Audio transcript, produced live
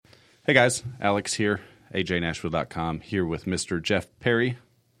Hey guys, Alex here, ajnashville.com, here with Mr. Jeff Perry.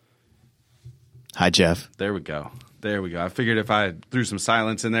 Hi, Jeff. There we go. I figured if I threw some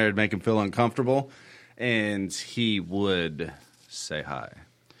silence in there, it'd make him feel uncomfortable, and he would say hi.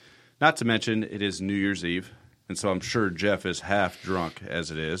 Not to mention, it is New Year's Eve, and so I'm sure Jeff is half drunk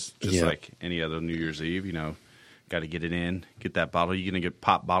as it is, just like any other New Year's Eve, you know. Got to get it in, get that bottle. You going to get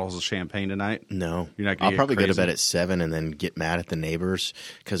pop bottles of champagne tonight? No. You're not I'll probably go to bed at 7 and then get mad at the neighbors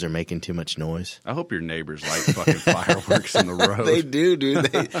because they're making too much noise. I hope your neighbors light fucking fireworks in the road. They do, dude.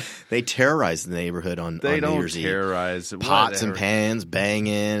 They terrorize the neighborhood on New Year's Eve. They don't terrorize. Pots and pans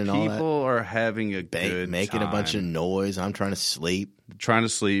banging and all that. People are having a good making time. a bunch of noise. I'm trying to sleep. Trying to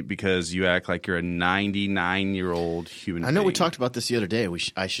sleep because you act like you're a 99-year-old human being. I know we talked about this the other day.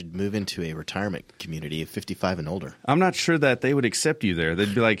 I should move into a retirement community of 55 and older. I'm not sure that they would accept you there.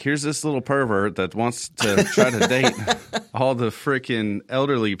 They'd be like, here's this little pervert that wants to try to date all the freaking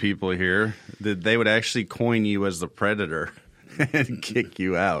elderly people here. That they would actually coin you as the predator and kick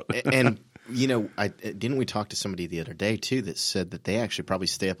you out. And you know, didn't we talk to somebody the other day too that said that they actually probably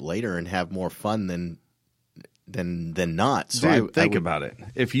stay up later and have more fun than not. So Dude, think about it.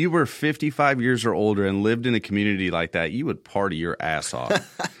 If you were 55 years or older and lived in a community like that, you would party your ass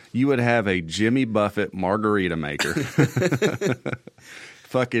off. You would have a Jimmy Buffett margarita maker.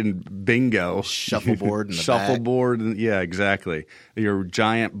 Fucking bingo. Shuffleboard in the Shuffleboard. Yeah, exactly. Your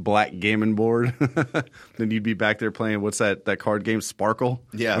giant black gaming board. Then you'd be back there playing, what's that card game, Sparkle?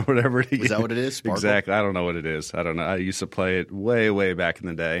 Yeah. Or whatever. Is that what it is, Sparkle? Exactly. I don't know what it is. I don't know. I used to play it way, way back in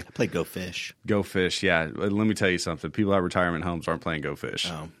the day. I played Go Fish. Go Fish, yeah. Let me tell you something. People at retirement homes aren't playing Go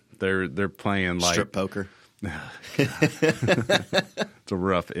Fish. Oh. They're playing like strip poker. It's a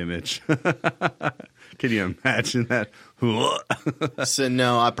rough image. Can you imagine that? So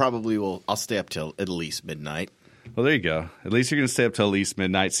no, I probably will. I'll stay up till at least midnight. Well, there you go. At least you're going to stay up till at least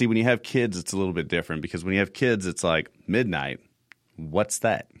midnight. See, when you have kids, it's a little bit different because when you have kids, it's like midnight. What's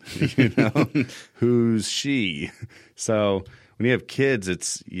that? You know, who's she? So when you have kids,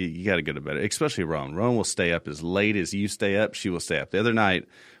 it's you got to go to bed. Especially Roan. Roan will stay up as late as you stay up. She will stay up. The other night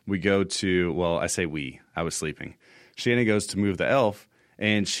we go to. Well, I say we. I was sleeping. Shannon goes to move the elf,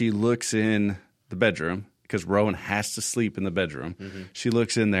 and she looks in the bedroom because Rowan has to sleep in the bedroom. Mm-hmm. She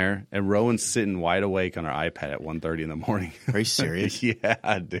looks in there, and Rowan's sitting wide awake on her iPad at 1:30 in the morning. Are you serious?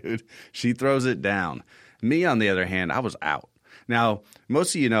 Yeah, dude. She throws it down. Me, on the other hand, I was out. Now,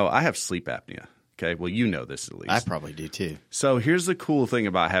 most of you know I have sleep apnea. Okay, well, you know this at least. I probably do too. So here's the cool thing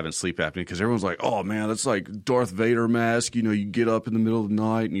about having sleep apnea because everyone's like, oh, man, that's like Darth Vader mask. You know, you get up in the middle of the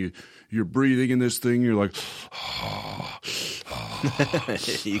night and you're breathing in this thing. You're like,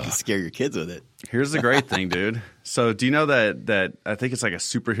 you can scare your kids with it. Here's the great thing, dude. So do you know that I think it's like a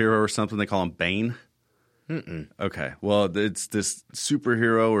superhero or something? They call him Bane. Mm-mm. Okay. Well, it's this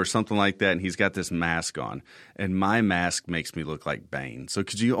superhero or something like that, and he's got this mask on. And my mask makes me look like Bane. So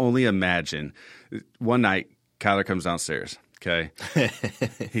could you only imagine? One night, Kyler comes downstairs, okay?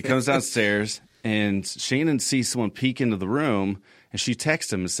 He comes downstairs, and Shannon sees someone peek into the room, and she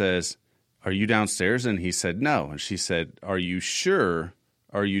texts him and says, are you downstairs? And he said, no. And she said, are you sure?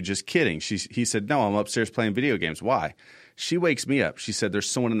 Are you just kidding? He said, no, I'm upstairs playing video games. Why? She wakes me up. She said, there's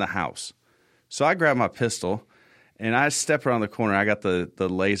someone in the house. So I grab my pistol, and I step around the corner. I got the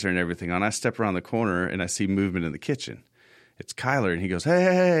laser and everything on. I step around the corner, and I see movement in the kitchen. It's Kyler, and he goes,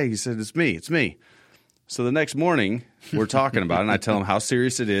 hey. He said, it's me. So the next morning, we're talking about it, and I tell him how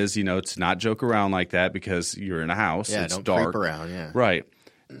serious it is. You know, to not joke around like that because you're in a house. Yeah, it's don't dark. creep around, yeah. Right.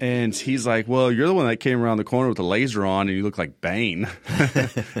 And he's like, well, you're the one that came around the corner with the laser on, and you look like Bane.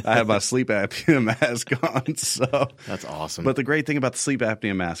 I have my sleep apnea mask on. So that's awesome. But the great thing about the sleep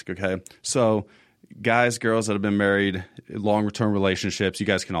apnea mask, okay, so guys, girls that have been married, long-term relationships, you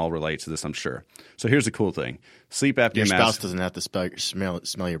guys can all relate to this, I'm sure. So here's the cool thing. Sleep apnea your mask. Your spouse doesn't have to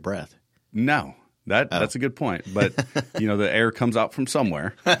smell your breath. No. That's a good point. But, you know, the air comes out from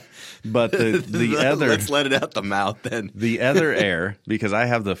somewhere. But the other – let's let it out the mouth then. The other air, because I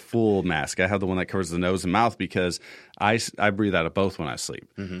have the full mask. I have the one that covers the nose and mouth because I breathe out of both when I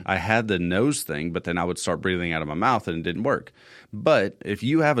sleep. Mm-hmm. I had the nose thing, but then I would start breathing out of my mouth and it didn't work. But if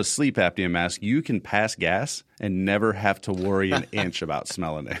you have a sleep apnea mask, you can pass gas and never have to worry an inch about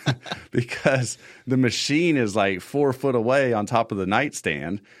smelling it because the machine is like 4 foot away on top of the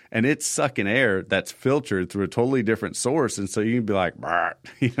nightstand and it's sucking air that's filtered through a totally different source. And so you can be like,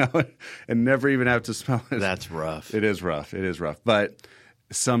 you know, and never even have to smell it. That's rough. It is rough. But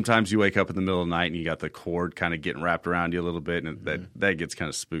sometimes you wake up in the middle of the night and you got the cord kind of getting wrapped around you a little bit, and that gets kind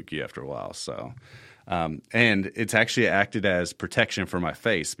of spooky after a while. So, and it's actually acted as protection for my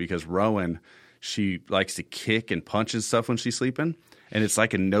face because Rowan, she likes to kick and punch and stuff when she's sleeping, and it's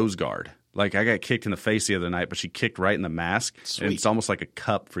like a nose guard. Like I got kicked in the face the other night, but she kicked right in the mask. Sweet. And it's almost like a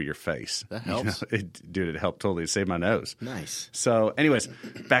cup for your face. That helps. It helped totally. It saved my nose. Nice. So anyways,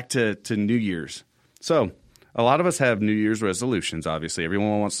 back to New Year's. So a lot of us have New Year's resolutions, obviously.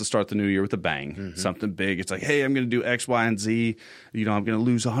 Everyone wants to start the new year with a bang, something big. It's like, hey, I'm going to do X, Y, and Z. I'm going to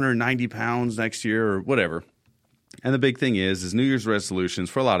lose 190 pounds next year or whatever. And the big thing is New Year's resolutions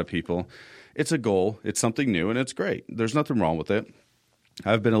for a lot of people, it's a goal. It's something new, and it's great. There's nothing wrong with it.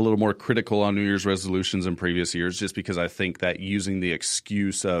 I've been a little more critical on New Year's resolutions in previous years just because I think that using the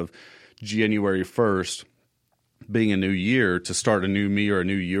excuse of January 1st being a new year to start a new me or a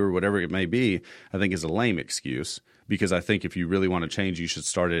new year or whatever it may be, I think is a lame excuse because I think if you really want to change, you should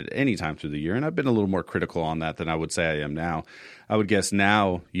start it any time through the year. And I've been a little more critical on that than I would say I am now. I would guess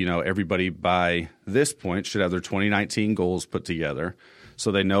now, everybody by this point should have their 2019 goals put together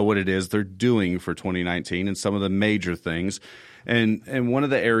so they know what it is they're doing for 2019 and some of the major things. And one of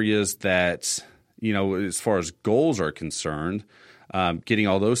the areas that, as far as goals are concerned, getting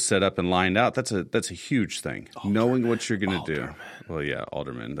all those set up and lined out, that's a huge thing. Knowing what you're going to do. Well, yeah,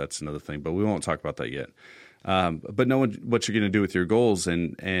 alderman, that's another thing, but we won't talk about that yet. But knowing what you're going to do with your goals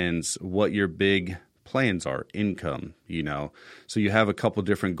and what your big plans are, income, So you have a couple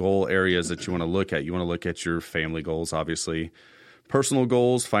different goal areas that you want to look at. You want to look at your family goals, obviously, personal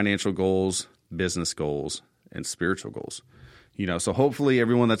goals, financial goals, business goals, and spiritual goals. So hopefully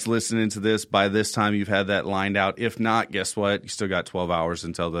everyone that's listening to this, by this time you've had that lined out. If not, guess what? You still got 12 hours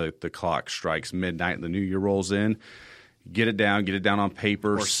until the clock strikes midnight and the new year rolls in. Get it down on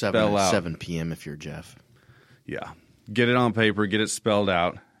paper, or spell out. 7 p.m. if you're Jeff. Yeah. Get it on paper, get it spelled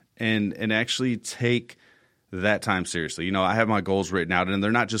out, and actually take that time seriously. I have my goals written out, and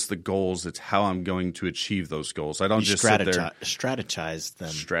they're not just the goals, it's how I'm going to achieve those goals. I don't just sit there. Strategize them.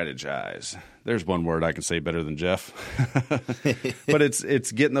 Strategize. There's one word I can say better than Jeff. But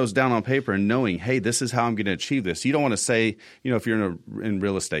it's getting those down on paper and knowing, hey, this is how I'm going to achieve this. You don't want to say, if you're in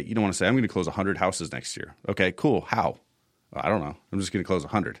real estate, you don't want to say, I'm going to close 100 houses next year. Okay, cool. How? I don't know. I'm just going to close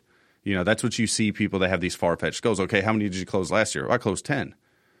 100. That's what you see people that have these far-fetched goals. Okay, how many did you close last year? I closed 10.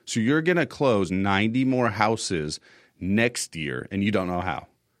 So you're going to close 90 more houses next year, and you don't know how.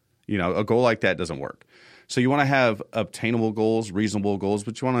 A goal like that doesn't work. So you want to have obtainable goals, reasonable goals,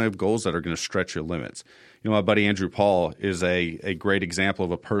 but you want to have goals that are going to stretch your limits. My buddy Andrew Paul is a great example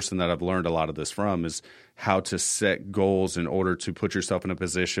of a person that I've learned a lot of this from, is how to set goals in order to put yourself in a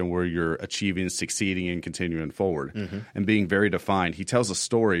position where you're achieving, succeeding, and continuing forward and being very defined. He tells a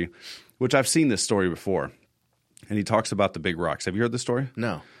story, which I've seen this story before, and he talks about the big rocks. Have you heard this story?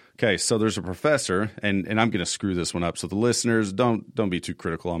 No. Okay, so there's a professor, and I'm going to screw this one up. So the listeners, don't be too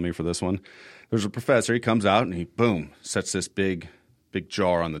critical on me for this one. There's a professor. He comes out and he, boom, sets this big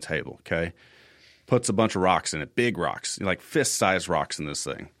jar on the table, okay? Puts a bunch of rocks in it, big rocks, like fist-sized rocks in this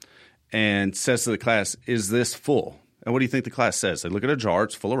thing, and says to the class, is this full? And what do you think the class says? They look at a jar.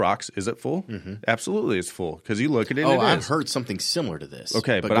 It's full of rocks. Is it full? Mm-hmm. Absolutely it's full because you look at it and it I've is. heard something similar to this.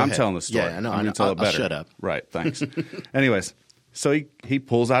 Okay, but I'm telling the story. Yeah, I know. I'm going to tell it better. I'll shut up. Right, thanks. Anyways, so he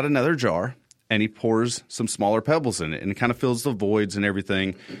pulls out another jar, and he pours some smaller pebbles in it, and it kind of fills the voids and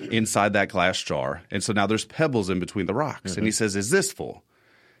everything inside that glass jar. And so now there's pebbles in between the rocks. And he says, is this full?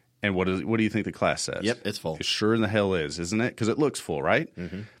 And what do you think the class says? Yep, it's full. It sure in the hell is, isn't it? Because it looks full, right?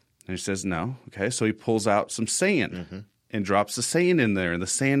 Mm-hmm. And he says, no. Okay, so he pulls out some sand and drops the sand in there, and the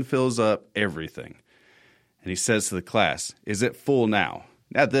sand fills up everything. And he says to the class, is it full now?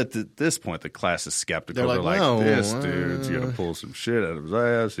 Now, at this point, the class is skeptical. They're like, no, this dude's going to pull some shit out of his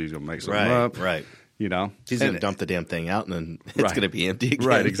ass. He's going to make something up. Right. He's going to dump the damn thing out, and then it's going to be empty again.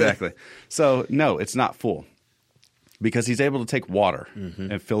 Right, exactly. So, no, it's not full because he's able to take water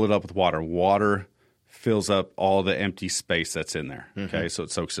and fill it up with water. Water fills up all the empty space that's in there, okay? So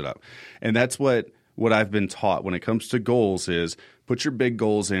it soaks it up. And that's what I've been taught when it comes to goals is put your big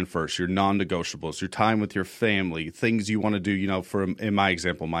goals in first, your non-negotiables, your time with your family, things you want to do, in my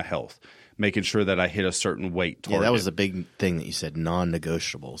example, my health, making sure that I hit a certain weight target. Yeah, that was the big thing that you said,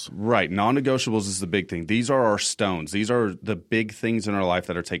 non-negotiables. Right. Non-negotiables is the big thing. These are our stones. These are the big things in our life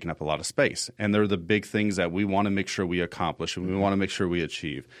that are taking up a lot of space. And they're the big things that we want to make sure we accomplish and we want to make sure we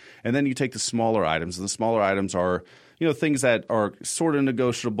achieve. And then you take the smaller items, and the smaller items are things that are sort of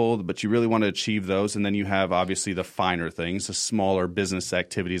negotiable, but you really want to achieve those. And then you have, obviously, the finer things, the smaller business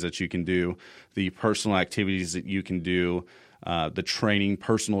activities that you can do, the personal activities that you can do, the training,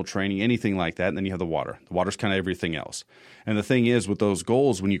 personal training, anything like that. And then you have the water. The water's kind of everything else. And the thing is with those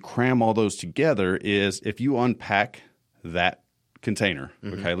goals, when you cram all those together is if you unpack that container,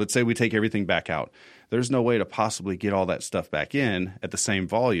 okay, let's say we take everything back out. There's no way to possibly get all that stuff back in at the same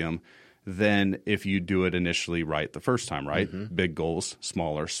volume than if you do it initially right the first time, right? Big goals,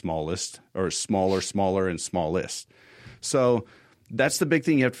 smaller, smallest, or smaller, smaller, and smallest. So that's the big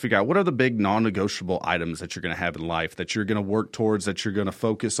thing you have to figure out. What are the big non-negotiable items that you're going to have in life that you're going to work towards, that you're going to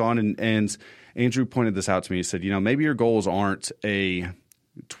focus on? And Andrew pointed this out to me. He said, maybe your goals aren't a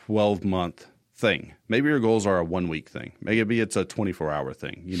 12-month thing. Maybe your goals are a 1-week thing. Maybe it's a 24-hour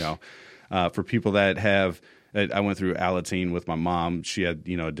thing, For people that have – I went through Alateen with my mom. She had,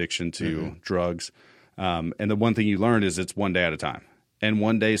 addiction to drugs. And the one thing you learn is it's one day at a time. And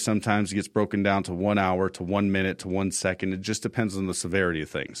one day sometimes gets broken down to 1 hour, to 1 minute, to 1 second. It just depends on the severity of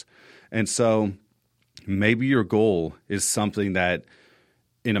things. And so maybe your goal is something that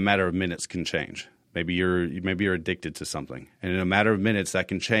in a matter of minutes can change. Maybe you're addicted to something. And in a matter of minutes that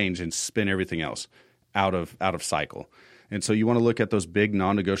can change and spin everything else out of cycle. And so you want to look at those big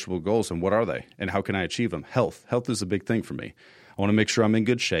non-negotiable goals and what are they and how can I achieve them? Health. Health is a big thing for me. I want to make sure I'm in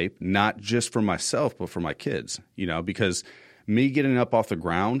good shape, not just for myself, but for my kids, because me getting up off the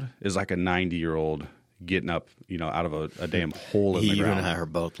ground is like a 90-year-old getting up, out of a damn hole in the ground. You and I are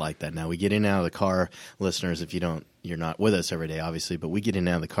both like that now. We get in and out of the car, listeners, you're not with us every day, obviously, but we get in and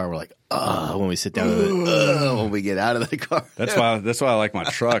out of the car, we're like, when we sit down, when we get out of the car. That's why I like my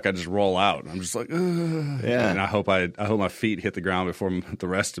truck. I just roll out. I'm just like, yeah. And I hope my feet hit the ground before the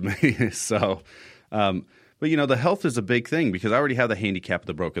rest of me. So, but the health is a big thing because I already have the handicap of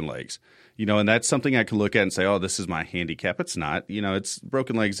the broken legs. And that's something I can look at and say, oh, this is my handicap. It's not. It's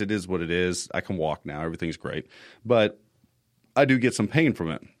broken legs. It is what it is. I can walk now. Everything's great. But I do get some pain from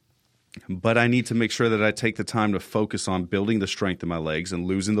it. But I need to make sure that I take the time to focus on building the strength in my legs and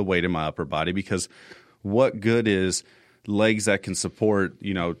losing the weight in my upper body, because what good is legs that can support,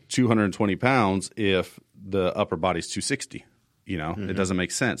 220 pounds if the upper body's 260? It doesn't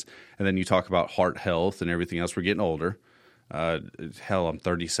make sense. And then you talk about heart health and everything else. We're getting older. Hell, I'm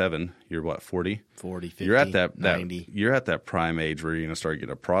 37. You're what, 40? 40, 50, you're at that 90. You're at that prime age where you're going to start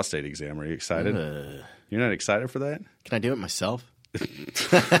getting a prostate exam. Are you excited? You're not excited for that? Can I do it myself? Actually,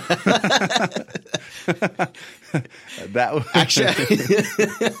 I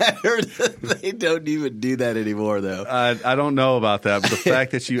heard that they don't even do that anymore, though. I don't know about that, but the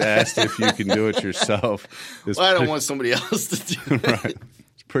fact that you asked if you can do it yourself is I don't want somebody else to do it. Right.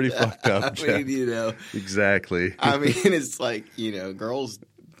 It's pretty fucked up, Jeff. Exactly. I mean, it's like, girls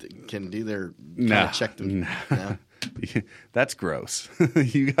can do their check them. No. That's gross.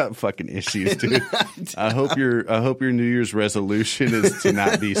 You got fucking issues, dude. I hope your New Year's resolution is to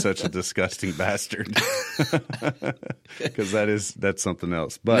not be such a disgusting bastard. Because that's something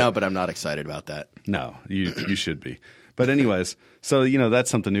else. But no, but I'm not excited about that. No, you should be. But anyways, so that's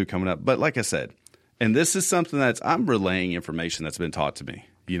something new coming up. But like I said, and this is something I'm relaying information that's been taught to me.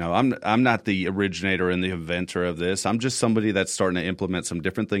 I'm not the originator and the inventor of this. I'm just somebody that's starting to implement some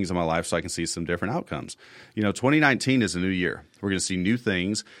different things in my life so I can see some different outcomes. 2019 is a new year. We're going to see new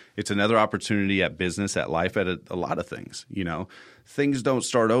things. It's another opportunity at business, at life, at a lot of things. Things don't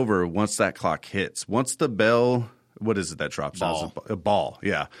start over once that clock hits. Once the bell – what is it that drops? Ball. A ball,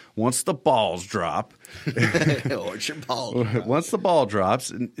 yeah. Once the balls drop Orchard ball. Once the ball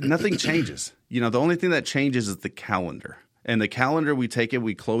drops, nothing changes. The only thing that changes is the calendar. And the calendar, we take it,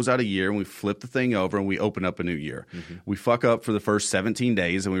 we close out a year, and we flip the thing over, and we open up a new year. Mm-hmm. We fuck up for the first 17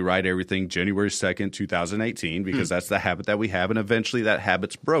 days, and we write everything January 2nd, 2018, because that's the habit that we have, and eventually that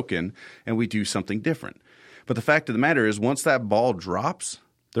habit's broken, and we do something different. But the fact of the matter is, once that ball drops,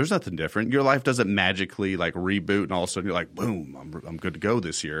 there's nothing different. Your life doesn't magically reboot, and all of a sudden you're like, boom, I'm good to go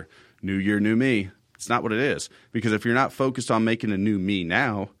this year. New year, new me. It's not what it is. Because if you're not focused on making a new me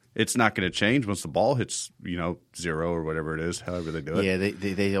now, it's not going to change once the ball hits, 0 or whatever it is, however they do it.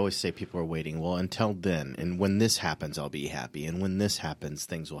 Yeah, they always say people are waiting. Well, until then, and when this happens, I'll be happy. And when this happens,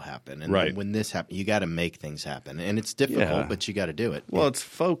 things will happen. And right. When this happens, you got to make things happen. And it's difficult, but you got to do it. Well, it's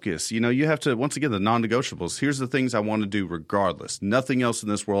focus. You have to, once again, the non-negotiables. Here's the things I want to do regardless. Nothing else in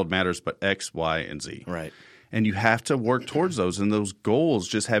this world matters but X, Y, and Z. Right. And you have to work towards those. And those goals,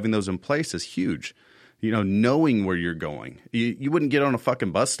 just having those in place is huge. Knowing where you're going. You wouldn't get on a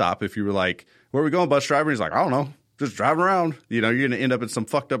fucking bus stop if you were like, where are we going, bus driver? And he's like, I don't know, just driving around. You're going to end up in some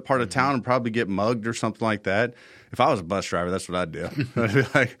fucked up part of town and probably get mugged or something like that. If I was a bus driver, that's what I'd do. I'd be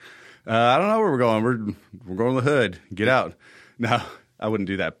like, I don't know where we're going. We're going to the hood. Get out. No, I wouldn't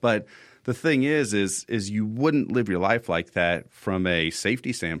do that. But the thing is you wouldn't live your life like that from a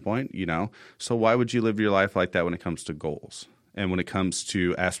safety standpoint, So why would you live your life like that when it comes to goals? And when it comes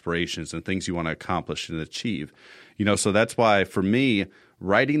to aspirations and things you want to accomplish and achieve. So that's why for me,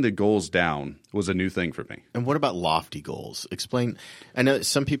 writing the goals down was a new thing for me. And what about lofty goals? Explain. I know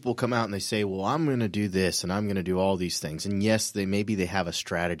some people come out and they say, well, I'm going to do this and I'm going to do all these things. And yes, maybe they have a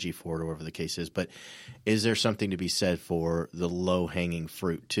strategy for it or whatever the case is. But is there something to be said for the low-hanging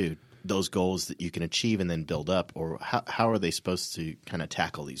fruit too? Those goals that you can achieve and then build up? Or how are they supposed to kind of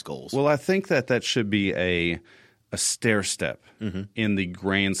tackle these goals? Well, I think that should be a stair step in the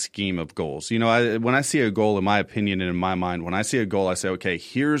grand scheme of goals. You know, when I see a goal, in my opinion and in my mind, when I see a goal, I say, okay,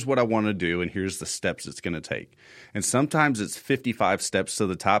 here's what I want to do and here's the steps it's going to take. And sometimes it's 55 steps to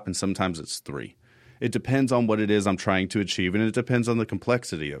the top and sometimes it's 3. It depends on what it is I'm trying to achieve and it depends on the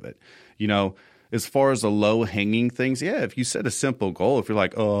complexity of it. You know, as far as the low-hanging things, yeah, if you set a simple goal, if you're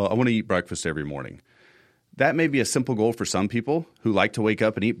like, oh, I want to eat breakfast every morning. That may be a simple goal for some people who like to wake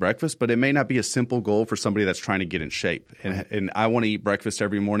up and eat breakfast, but it may not be a simple goal for somebody that's trying to get in shape. And I want to eat breakfast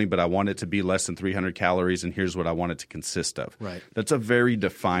every morning, but I want it to be less than 300 calories, and here's what I want it to consist of. Right. That's a very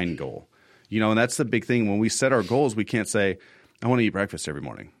defined goal. You know, and that's the big thing. When we set our goals, we can't say, I want to eat breakfast every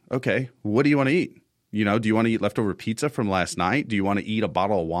morning. Okay, what do you want to eat? You know, do you want to eat leftover pizza from last night? Do you want to eat a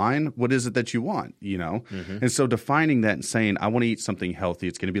bottle of wine? What is it that you want, you know? And so defining that and saying, I want to eat something healthy.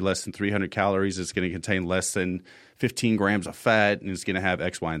 It's going to be less than 300 calories. It's going to contain less than 15 grams of fat, and it's going to have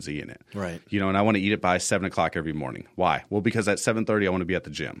X, Y, and Z in it. Right. You know, and I want to eat it by 7 o'clock every morning. Why? Well, because at 7:30 I want to be at the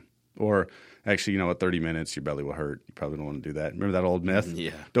gym. Or actually, you know, at 30 minutes, your belly will hurt. You probably don't want to do that. Remember that old myth?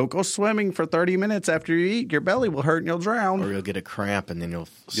 Yeah. Don't go swimming for 30 minutes after you eat. Your belly will hurt and you'll drown. Or you'll get a cramp and then you'll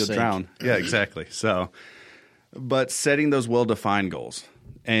sink. Drown. Yeah, exactly. So, but setting those well-defined goals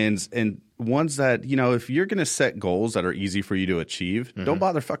and ones that, you know, if you're going to set goals that are easy for you to achieve, don't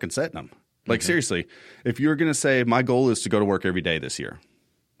bother fucking setting them. Like, seriously, if you're going to say, my goal is to go to work every day this year.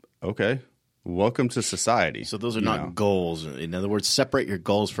 Okay. Welcome to society. So those are not goals. In other words, separate your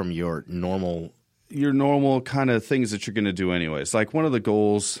goals from your normal kind of things that you're going to do anyways. Like one of the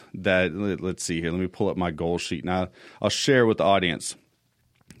goals that, let's see here, let me pull up my goal sheet. Now, I'll share with the audience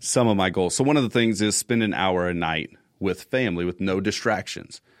some of my goals. So one of the things is spend an hour a night with family with no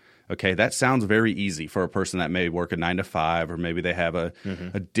distractions. Okay, that sounds very easy for a person that may work a 9 to 5 or maybe they have a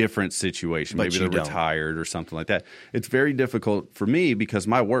different situation. But maybe they're retired or something like that. It's very difficult for me because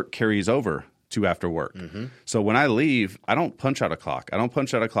my work carries over to after work. So when I leave, I don't punch out a clock. I don't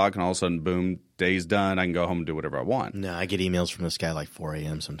punch out a clock and all of a sudden, boom, day's done. I can go home and do whatever I want. No, I get emails from this guy like 4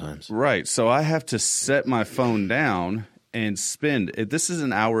 a.m. sometimes. Right. So I have to set my phone down and spend – this is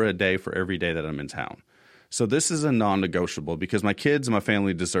an hour a day for every day that I'm in town. So this is a non-negotiable because my kids and my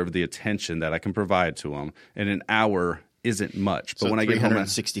family deserve the attention that I can provide to them, and an hour isn't much. But when I get home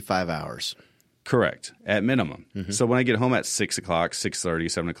at 365 hours. Correct, at minimum. So when I get home at 6 o'clock, 6:30,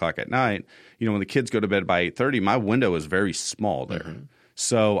 7 o'clock at night, you know, when the kids go to bed by 8:30, my window is very small there.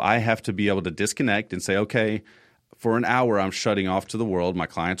 So I have to be able to disconnect and say, okay, for an hour I'm shutting off to the world. My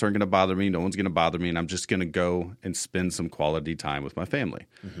clients aren't going to bother me. No one's going to bother me, and I'm just going to go and spend some quality time with my family.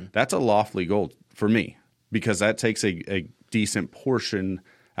 That's a lofty goal for me because that takes a decent portion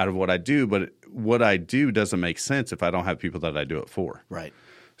out of what I do, but what I do doesn't make sense if I don't have people that I do it for. Right.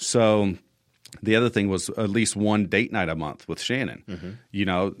 So the other thing was at least one date night a month with Shannon. You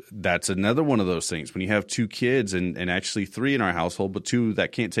know, that's another one of those things. When you have 2 kids and actually 3 in our household, but 2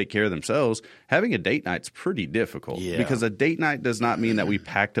 that can't take care of themselves, having a date night's pretty difficult. Yeah. Because a date night does not mean that we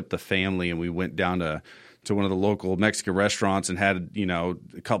packed up the family and we went down to one of the local Mexican restaurants and had, you know,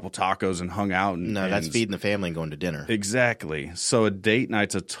 a couple tacos and hung out. No, that's feeding the family and going to dinner. Exactly. So a date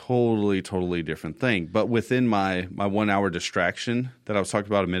night's a totally, totally different thing. But within my 1 hour distraction that I was talking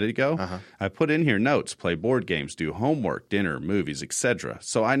about a minute ago, I put in here notes, play board games, do homework, dinner, movies, etc.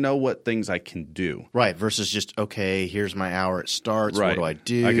 So I know what things I can do. Right. Versus just, okay, here's my hour. It starts. Right. What do I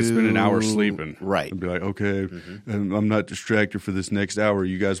do? I can spend an hour sleeping. Right. And be like, okay, I'm not distracted for this next hour.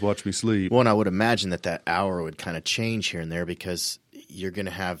 You guys watch me sleep. Well, and I would imagine that hour would kind of change here and there because you're going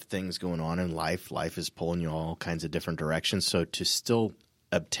to have things going on in life. Life is pulling you all kinds of different directions. So to still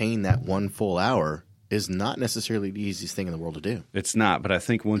obtain that 1 full hour is not necessarily the easiest thing in the world to do. It's not, but I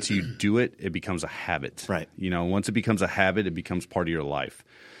think once you do it, it becomes a habit. Right. You know, once it becomes a habit, it becomes part of your life.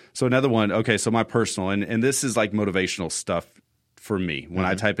 So another one, okay, so my personal, and this is like motivational stuff for me. When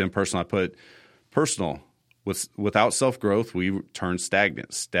I type in personal, I put personal. Without self-growth, we turn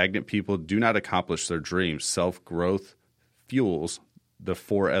stagnant. Stagnant people do not accomplish their dreams. Self-growth fuels the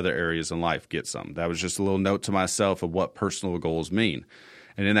 4 other areas in life. Get some. That was just a little note to myself of what personal goals mean.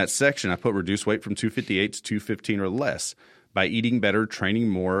 And in that section, I put reduce weight from 258 to 215 or less by eating better, training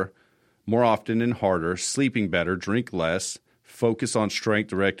more often and harder, sleeping better, drink less, focus on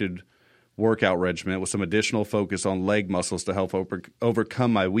strength-directed workout regimen with some additional focus on leg muscles to help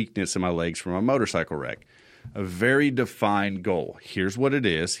overcome my weakness in my legs from a motorcycle wreck. a very defined goal. Here's what it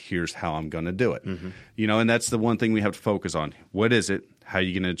is. Here's how I'm going to do it. And that's the one thing we have to focus on. What is it? How are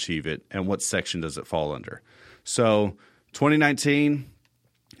you going to achieve it? And what section does it fall under? So 2019,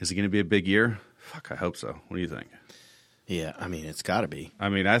 is it going to be a big year? Fuck, I hope so. What do you think? Yeah, I mean, it's got to be. I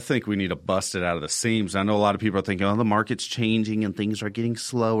mean, I think we need to bust it out of the seams. I know a lot of people are thinking, the market's changing and things are getting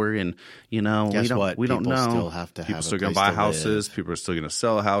slower, and Guess we don't know. Still have to people have still a going to place buy to houses. live. People are still going to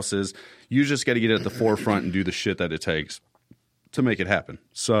sell houses. You just got to get at the forefront and do the shit that it takes to make it happen.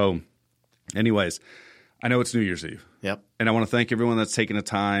 So, anyways, I know it's New Year's Eve. Yep. And I want to thank everyone that's taking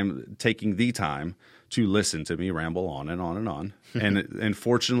the time to listen to me ramble on and on and on. And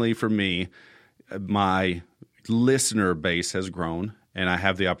fortunately for me, my listener base has grown, and I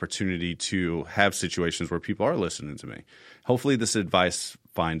have the opportunity to have situations where people are listening to me. Hopefully this advice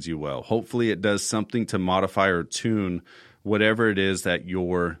finds you well. Hopefully it does something to modify or tune whatever it is that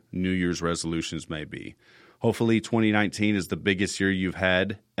your New Year's resolutions may be. Hopefully 2019 is the biggest year you've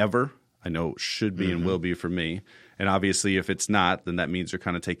had ever. I know it should be and will be for me. And obviously, if it's not, then that means you're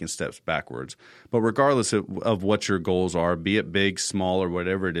kind of taking steps backwards. But regardless of what your goals are, be it big, small, or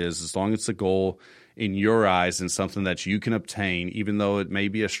whatever it is, as long as the goal in your eyes and something that you can obtain, even though it may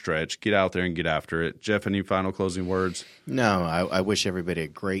be a stretch, get out there and get after it. Jeff, any final closing words? No, I wish everybody a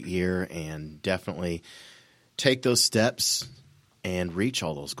great year, and definitely take those steps and reach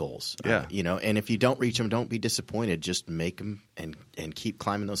all those goals. Yeah. And if you don't reach them, don't be disappointed. Just make them and keep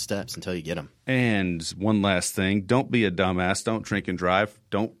climbing those steps until you get them. And one last thing, don't be a dumbass. Don't drink and drive.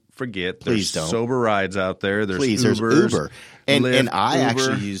 Don't forget, Please there's don't. sober rides out there. There's Please, Ubers, there's Uber. And Lyft, I Uber.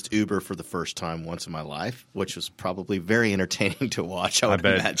 actually used Uber for the first time once in my life, which was probably very entertaining to watch, I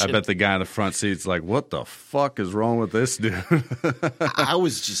imagine. I bet the guy in the front seat's like, what the fuck is wrong with this dude? I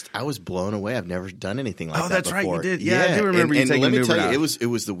was blown away. I've never done anything like that before. Oh, that's right. You did. Yeah, I do remember you taking let me an Uber tell you, now. it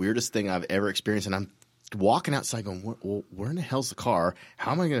was the weirdest thing I've ever experienced. And I'm walking outside going, where in the hell's the car?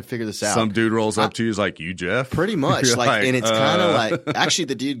 How am I going to figure this out? Some dude rolls up to you, is like, you, Jeff? Pretty much. You're And it's kind of like, actually,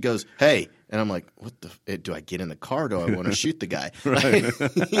 the dude goes, hey. And I'm like, what do I get in the car? Do I want to shoot the guy?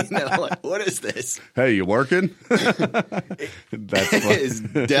 Like, what is this? Hey, you working? That's It is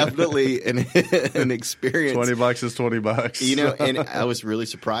definitely an experience. $20 is $20. And I was really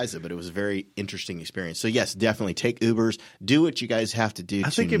surprised at it, but it was a very interesting experience. So, yes, definitely take Ubers. Do what you guys have to do. I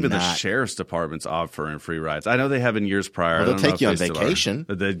think even the sheriff's department's offering free rides. I know they have in years prior. Well, they'll take you on vacation.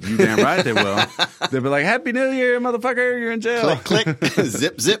 You damn right they will. They'll be like, Happy New Year, motherfucker, you're in jail. Click, click,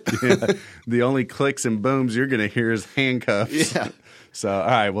 zip, zip. Yeah. The only clicks and booms you're going to hear is handcuffs. Yeah. So, all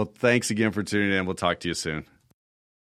right. Well, thanks again for tuning in. We'll talk to you soon.